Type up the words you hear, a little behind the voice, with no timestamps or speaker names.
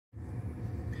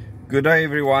Good day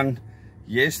everyone.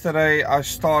 Yesterday I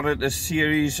started a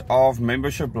series of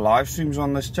membership live streams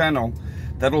on this channel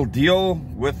that'll deal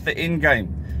with the end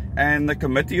game and the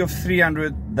committee of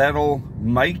 300 that'll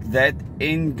make that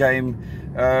end game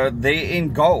their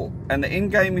end goal. And the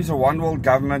end game is a one world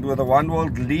government with a one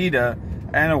world leader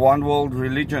and a one world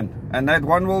religion. And that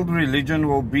one world religion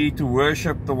will be to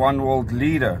worship the one world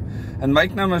leader. And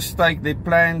make no mistake, their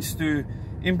plans to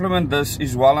implement this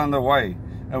is well underway.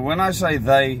 And when I say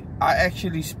they, I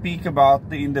actually speak about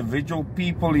the individual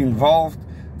people involved,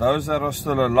 those that are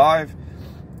still alive.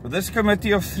 This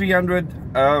committee of 300,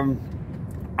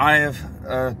 I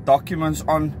have documents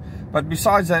on, but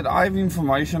besides that, I have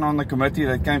information on the committee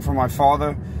that came from my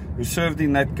father, who served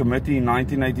in that committee in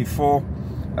 1984.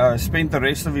 Spent the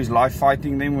rest of his life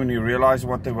fighting them when he realized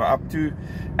what they were up to.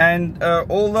 And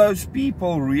all those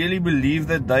people really believe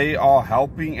that they are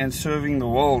helping and serving the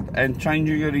world and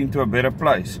changing it into a better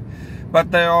place.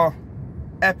 But they are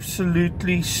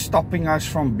absolutely stopping us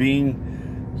from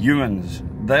being humans.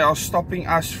 They are stopping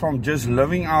us from just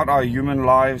living out our human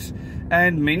lives.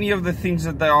 And many of the things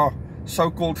that they are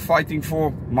so-called fighting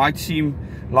for might seem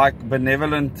like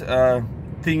benevolent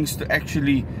things to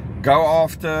actually go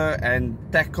after and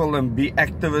tackle and be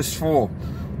activists for.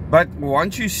 But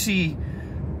once you see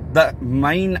the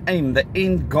main aim, the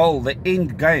end goal, the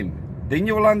end game, then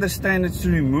you will understand it's to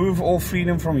remove all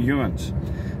freedom from humans.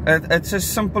 It's as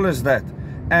simple as that.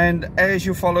 And as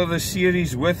you follow the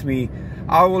series with me,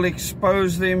 I will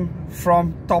expose them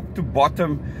from top to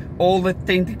bottom, all the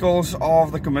tentacles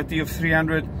of the committee of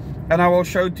 300. And I will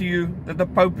show to you that the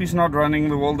Pope is not running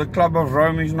the world, the Club of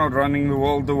Rome is not running the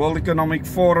world, the World Economic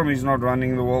Forum is not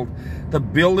running the world, the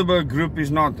Bilderberg Group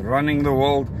is not running the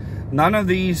world. None of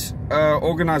these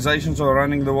organizations are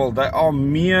running the world. They are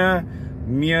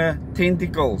mere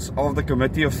tentacles of the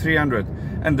committee of 300.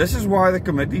 And this is why the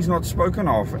committee is not spoken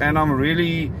of. And I'm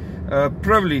really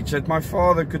privileged that my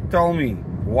father could tell me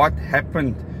what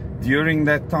happened during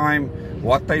that time,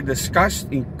 what they discussed,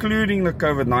 including the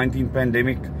COVID-19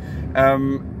 pandemic,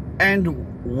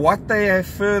 and what they have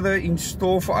further in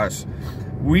store for us.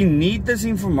 We need this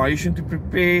information to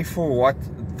prepare for what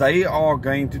they are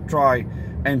going to try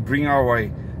and bring our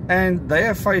way. And they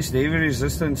have faced heavy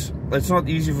resistance. It's not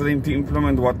easy for them to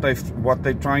implement what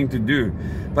they're trying to do.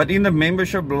 But in the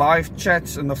membership live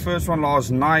chats, and the first one last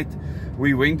night,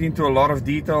 we went into a lot of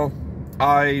detail.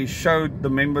 I showed the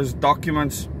members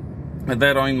documents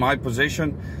that are in my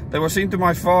possession. They were sent to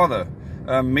my father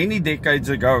many decades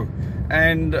ago,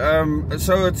 and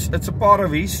so it's a part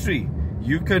of history.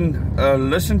 You can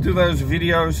listen to those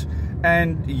videos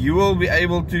and you will be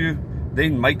able to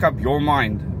then make up your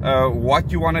mind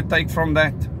what you want to take from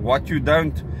that, what you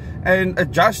don't, and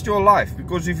adjust your life,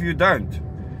 because if you don't,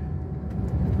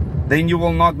 then you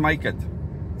will not make it.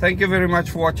 Thank you very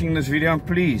much for watching this video, and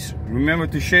please remember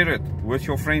to share it with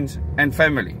your friends and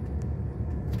family.